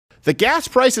The gas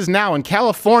prices now in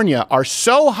California are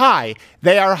so high,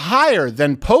 they are higher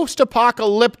than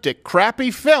post-apocalyptic crappy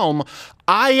film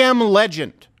I Am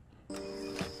Legend.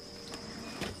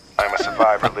 I'm a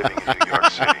survivor living in New York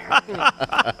City.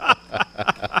 I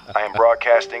am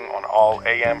broadcasting on all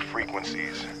AM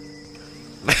frequencies.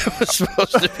 That was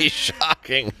supposed to be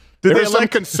shocking. There's some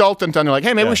consultant on there like,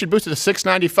 hey, maybe we should boost it to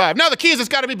 695. No, the key is it's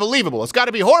got to be believable. It's got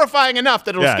to be horrifying enough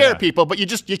that it'll scare people, but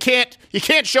you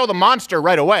can't show the monster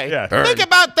right away. Yeah. Think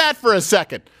about that for a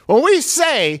second. When we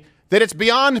say that it's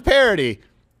beyond parody,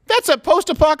 that's a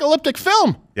post-apocalyptic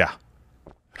film. Yeah.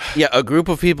 Yeah, a group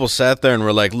of people sat there and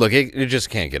were like, look, it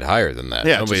just can't get higher than that.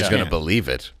 Yeah, Nobody's going to believe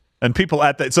it. And people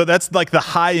at that, so that's like the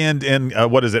high end in,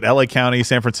 what is it, LA County,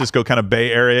 San Francisco kind of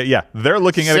Bay Area. Yeah, they're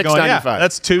looking at it going, yeah,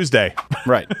 that's Tuesday.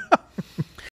 Right.